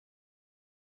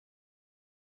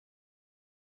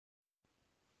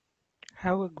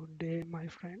Have a good day, my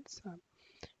friends.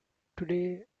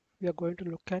 Today we are going to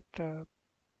look at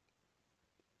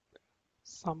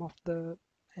some of the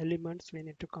elements we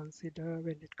need to consider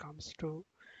when it comes to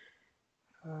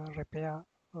repair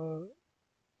uh,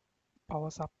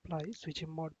 power supply, switching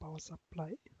mode power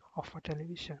supply of a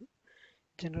television.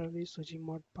 Generally, switching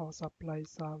mode power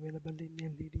supplies are available in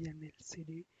LED and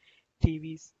LCD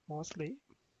TVs mostly.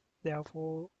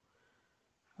 Therefore,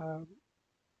 um,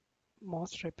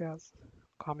 most repairs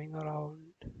coming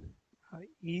around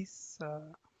is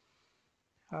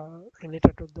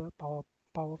related to the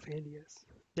power failures.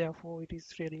 Therefore, it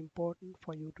is really important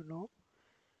for you to know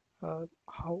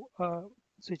how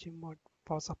switching mode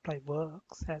power supply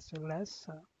works, as well as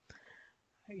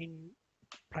in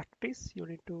practice you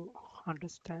need to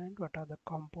understand what are the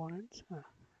components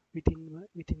within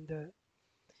the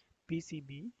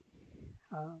PCB.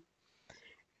 Uh,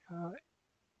 uh,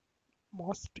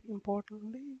 Most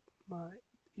importantly,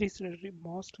 it is really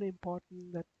mostly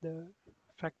important that the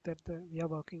fact that we are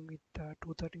working with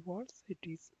 230 volts, it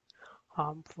is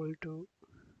harmful to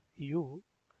you.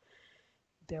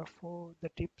 Therefore, the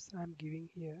tips I'm giving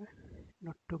here,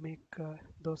 not to make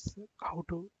those, how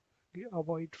to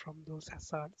avoid from those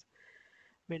hazards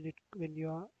when you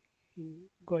are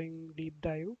going deep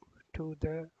dive to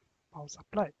the power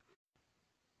supply.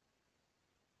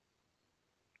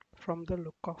 From the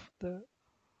look of the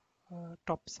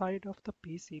top side of the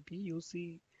PCB, you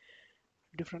see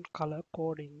different color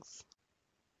codings.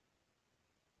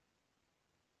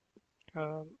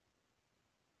 Um,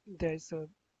 there's a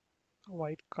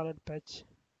white colored patch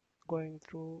going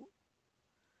through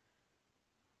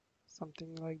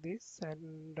something like this,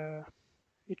 and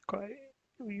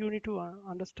you need to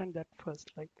understand that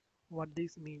first, like what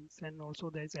this means. And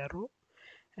also there's arrow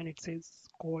and it says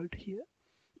cold here.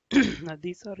 Now,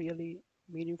 these are really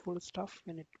meaningful stuff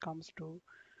when it comes to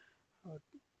uh,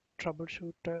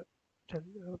 troubleshoot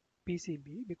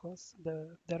PCB, because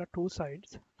there are two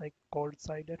sides, like cold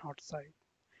side and hot side.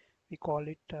 We call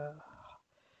it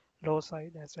low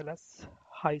side as well as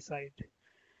high side.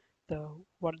 The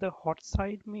What the hot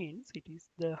side means, it is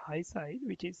the high side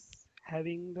which is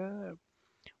having the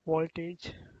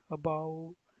voltage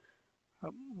above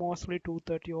mostly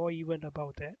 230 or even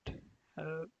above that.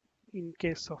 Uh, in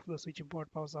case of the switching mode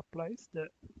power supplies, the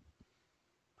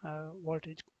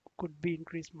voltage could be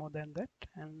increased more than that.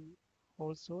 And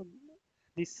also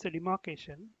this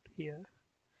demarcation here,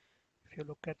 if you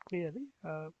look at clearly,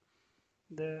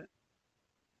 the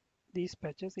these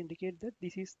patches indicate that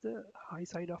this is the high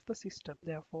side of the system.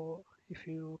 Therefore, if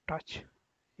you touch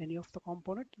any of the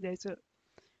component, there is a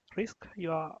risk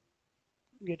you are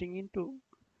getting into.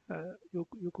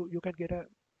 You can get a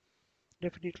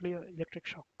definitely a electric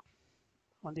shock.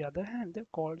 On the other hand, the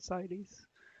cold side is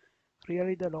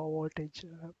really the low voltage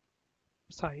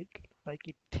side, like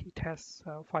it has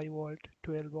 5 volt,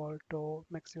 12 volt, or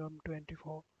maximum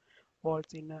 24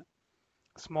 volts in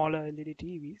smaller LED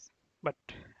TVs. But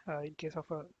in case of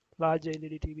a large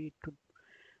LED TV, it could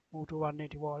move to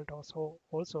 180 volt or so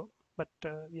also. But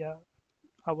yeah,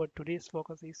 our today's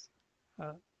focus is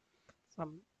uh,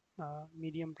 some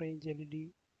medium range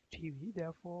LED TV.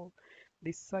 Therefore,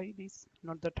 this side is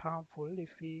not that harmful if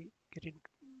we get in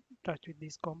touch with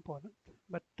this component.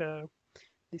 But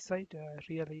this side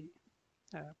really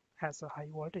has a high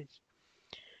voltage.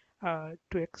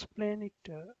 To explain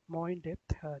it more in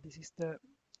depth, this is the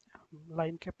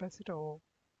line capacitor or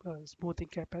smoothing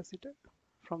capacitor.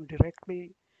 From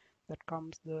directly that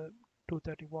comes the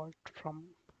 230 volt from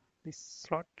this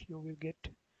slot, you will get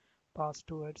passed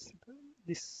towards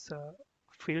this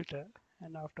filter,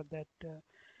 and after that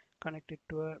connected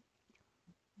to a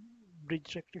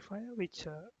bridge rectifier which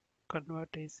convert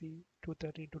AC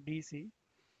 230 to DC.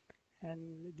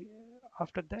 And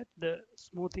after that the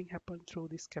smoothing happens through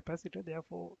this capacitor.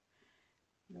 Therefore,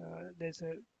 there's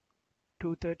a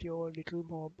 230 or little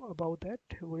more above that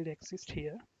will exist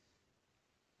here,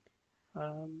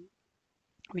 um,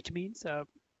 which means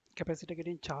capacitor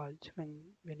getting charged when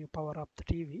you power up the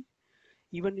TV.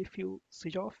 Even if you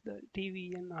switch off the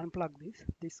TV and unplug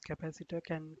this capacitor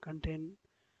can contain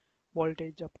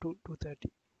voltage up to 230.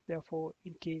 Therefore,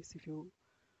 in case if you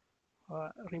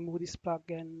remove this plug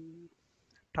and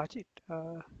touch it,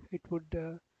 it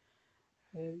would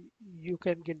you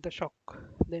can get the shock.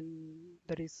 Then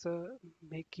there is a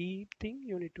key thing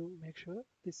you need to make sure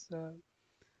this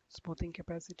smoothing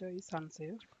capacitor is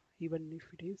unsafe even if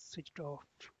it is switched off.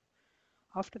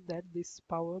 After that, this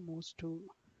power moves to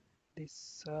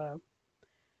this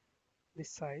this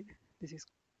side. This is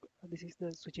this is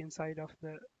the switching side of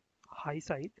the high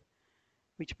side,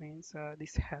 which means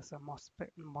this has a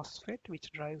MOSFET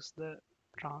which drives the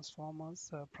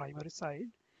transformers primary side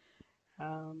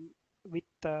um, with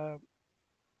uh,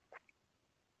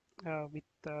 uh, with,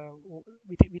 uh,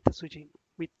 with the switching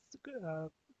with uh,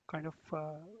 kind of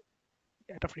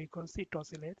at a frequency it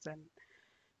oscillates, and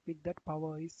with that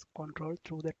power is controlled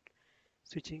through that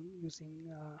switching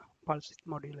using pulse width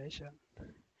modulation.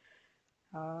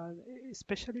 Uh,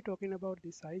 Especially talking about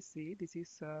this IC, this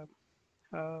is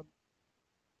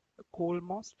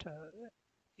Colmost.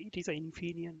 It is an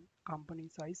Infineon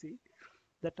company's IC.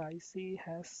 That IC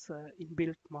has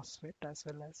inbuilt MOSFET as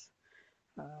well as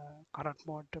current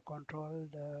mode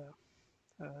controlled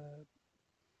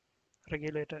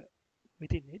regulator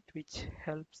within it, which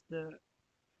helps the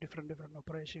different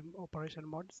operation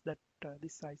modes that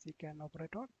this IC can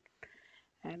operate on.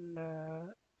 And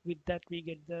with that, we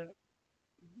get the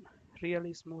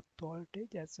really smooth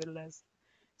voltage as well as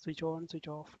switch on, switch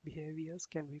off behaviors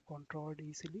can be controlled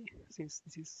easily, since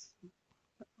this is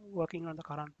working on the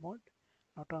current mode,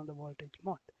 not on the voltage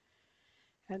mode.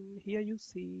 And here you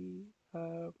see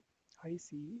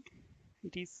IC.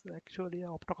 It is actually an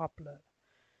optocoupler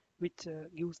which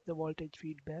gives the voltage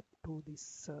feedback to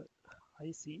this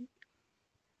IC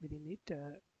within it.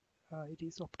 It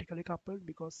is optically coupled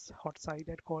because hot side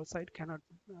and cold side cannot,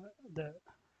 the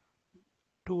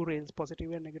two rails,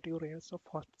 positive and negative rails of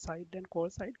hot side and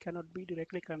cold side cannot be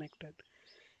directly connected.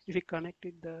 If you connect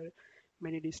it, the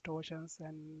many distortions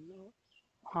and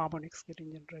harmonics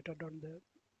getting generated on the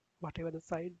whatever the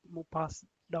side move pass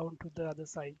down to the other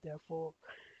side. Therefore,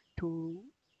 to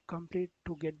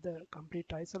get the complete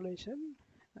isolation,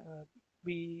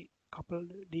 we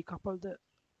decouple the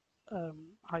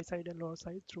high side and low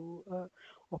side through a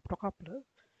optocoupler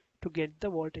to get the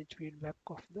voltage feedback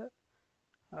of the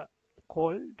uh,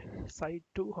 cold side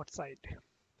to hot side.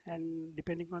 And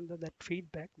depending on that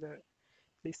feedback,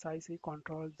 this IC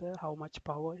control the how much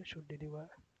power should deliver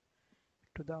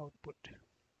to the output.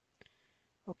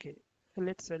 Okay,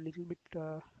 let's a little bit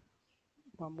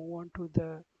move on to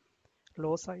the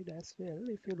low side as well.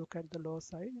 If you look at the low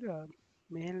side,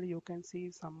 mainly you can see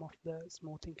some of the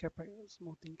smoothing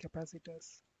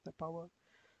capacitors, the power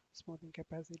smoothing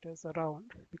capacitors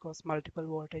around, because multiple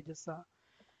voltages are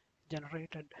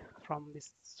generated from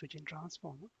this switching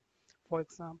transformer. For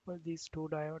example, these two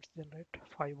diodes generate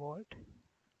 5 volt.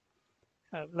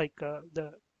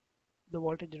 The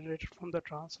voltage generated from the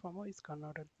transformer is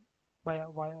converted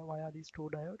via these two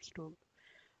diodes to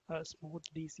smooth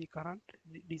DC current,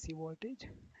 DC voltage,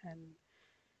 and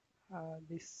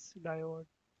this diode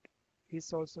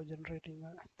is also generating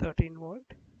a 13 volt,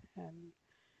 and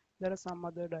there are some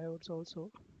other diodes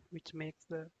also which makes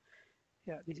the,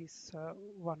 yeah, this is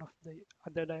one of the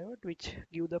other diode which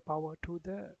give the power to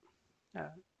the uh,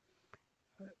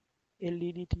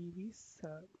 LED TVs,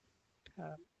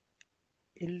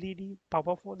 LED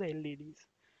power for the LEDs.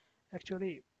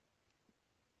 Actually,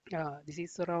 this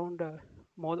is around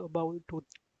more about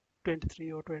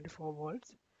 23 or 24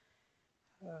 volts,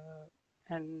 uh,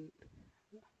 and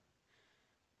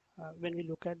when we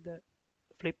look at the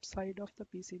flip side of the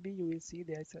PCB, you will see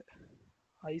there's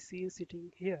a IC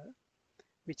sitting here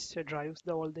which drives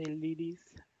all the LEDs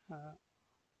uh,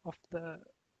 of the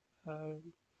uh,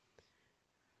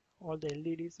 all the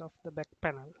LEDs of the back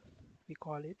panel, we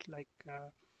call it, like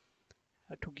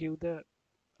to give the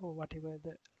whatever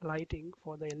the lighting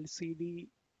for the LCD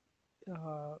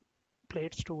uh,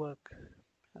 plates to work,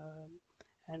 um,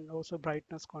 and also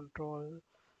brightness control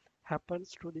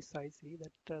happens to this IC,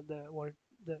 that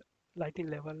the lighting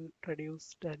level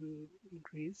reduced and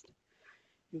increased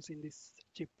using this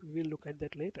chip. We will look at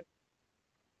that later.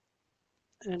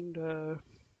 And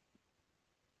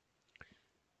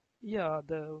yeah,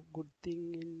 the good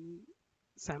thing in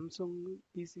Samsung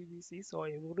PCBs is, or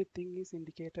everything is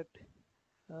indicated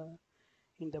uh,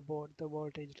 in the board, the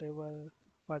voltage level,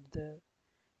 what the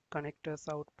connectors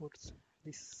outputs.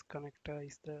 This connector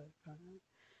is the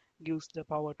gives the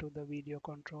power to the video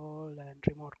control and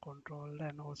remote control,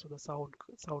 and also the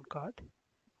sound card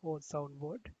or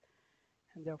soundboard,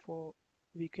 and therefore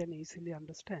we can easily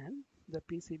understand the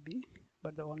PCB.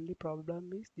 But the only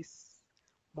problem is this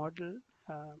model.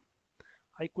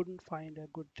 I couldn't find a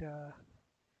good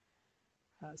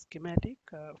schematic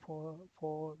for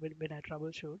when I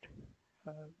troubleshoot.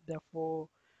 Therefore,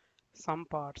 some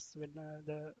parts when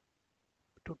the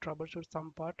to troubleshoot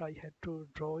some part, I had to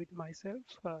draw it myself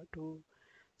to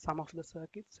some of the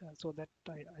circuits, so that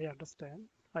I understand.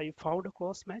 I found a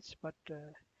cross match, but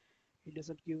it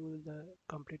doesn't give the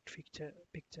complete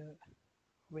picture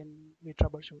when we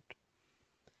troubleshoot.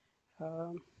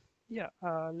 Um, yeah,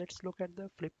 let's look at the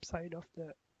flip side of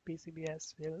the PCB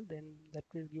as well. Then that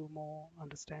will give more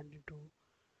understanding to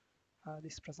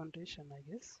this presentation, I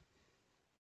guess.